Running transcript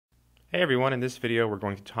Hey everyone, in this video we're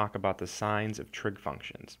going to talk about the signs of trig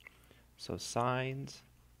functions. So signs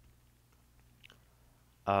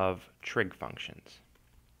of trig functions.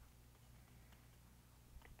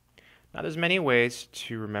 Now there's many ways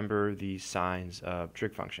to remember the signs of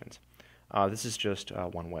trig functions. This is just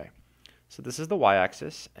one way. So this is the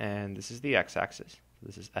y-axis and this is the x-axis.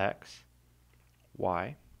 This is x,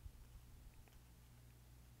 y.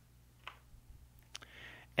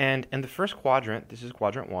 And in the first quadrant, this is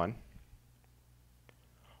quadrant 1.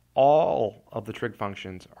 All of the trig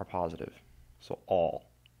functions are positive. So all.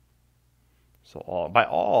 By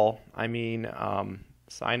all, I mean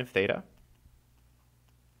sine of theta,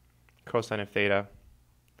 cosine of theta,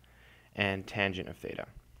 and tangent of theta.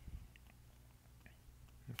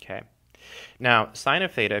 Okay. Now, sine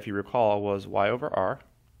of theta, if you recall, was y over r.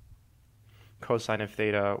 Cosine of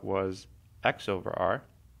theta was x over r.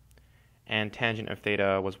 And tangent of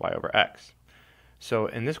theta was y over x. So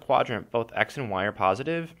in this quadrant, both x and y are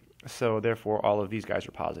positive, so therefore all of these guys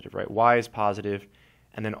are positive, right? Y is positive,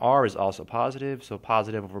 and then r is also positive, so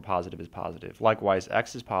positive over positive is positive. Likewise,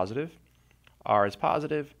 x is positive, r is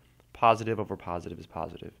positive, positive over positive is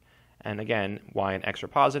positive. And again, y and x are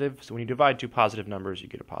positive, so when you divide two positive numbers, you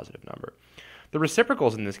get a positive number. The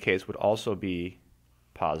reciprocals in this case would also be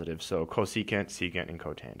positive, so cosecant, secant, and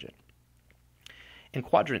cotangent. In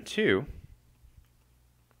quadrant 2,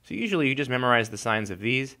 so usually you just memorize the signs of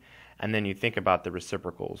these, and then you think about the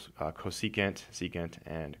reciprocals, cosecant, secant,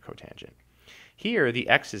 and cotangent. Here, the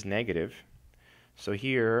x is negative, so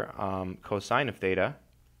here cosine of theta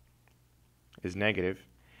is negative,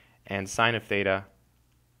 and sine of theta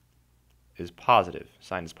is positive.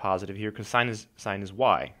 Sine is positive here because sine is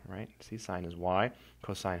y, right? See, sine is y,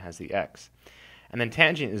 cosine has the x. And then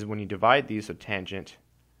tangent is when you divide these, so tangent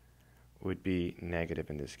would be negative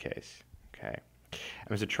in this case, okay? And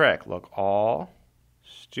there's a trick. Look, all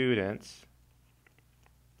students,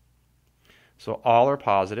 so all are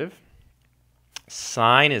positive.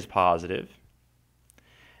 Sine is positive.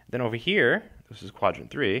 Then over here, this is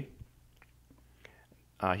quadrant 3.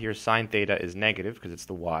 Here sine theta is negative because it's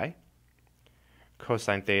the y.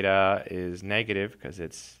 Cosine theta is negative because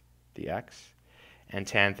it's the x. And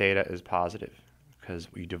tan theta is positive because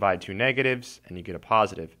you divide two negatives and you get a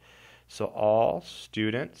positive. So all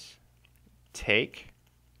students take,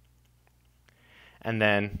 and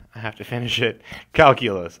then I have to finish it,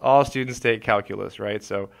 calculus. All students take calculus, right?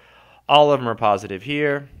 So all of them are positive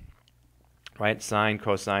here, right? Sine,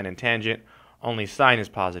 cosine, and tangent. Only sine is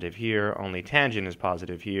positive here, only tangent is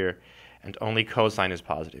positive here, and only cosine is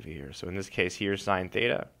positive here. So in this case here, sine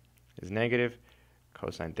theta is negative,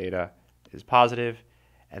 cosine theta is positive,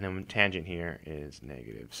 and then tangent here is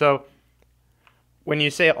negative. So when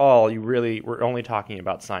you say all, we're only talking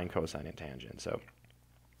about sine, cosine, and tangent. So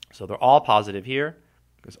they're all positive here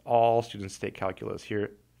because all students take calculus.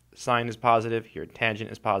 Here sine is positive, here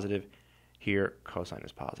tangent is positive, here cosine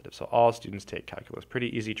is positive. So all students take calculus.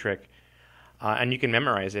 Pretty easy trick. And you can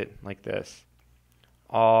memorize it like this.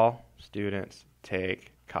 All students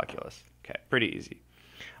take calculus. Okay, pretty easy.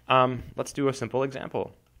 Let's do a simple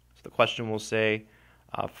example. So the question will say,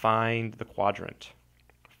 find the quadrant.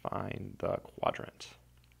 Find the quadrant.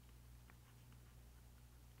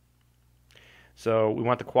 So we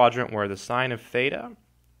want the quadrant where the sine of theta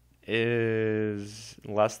is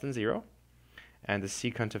less than 0 and the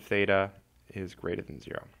secant of theta is greater than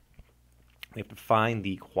 0. We have to find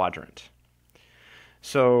the quadrant.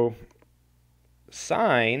 So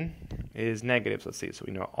sine is negative. So let's see. So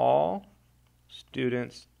we know all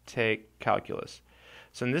students take calculus.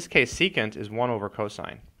 So in this case, secant is 1 over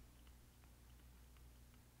cosine.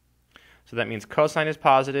 So that means cosine is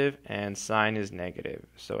positive and sine is negative.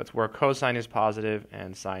 So it's where cosine is positive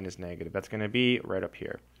and sine is negative. That's going to be right up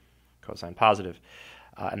here. Cosine positive.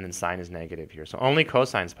 And then sine is negative here. So only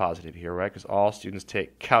cosine is positive here, right? Because all students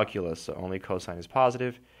take calculus, so only cosine is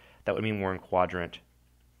positive. That would mean we're in quadrant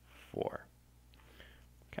 4.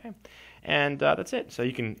 Okay, and that's it. So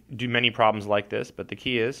you can do many problems like this, but the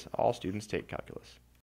key is all students take calculus.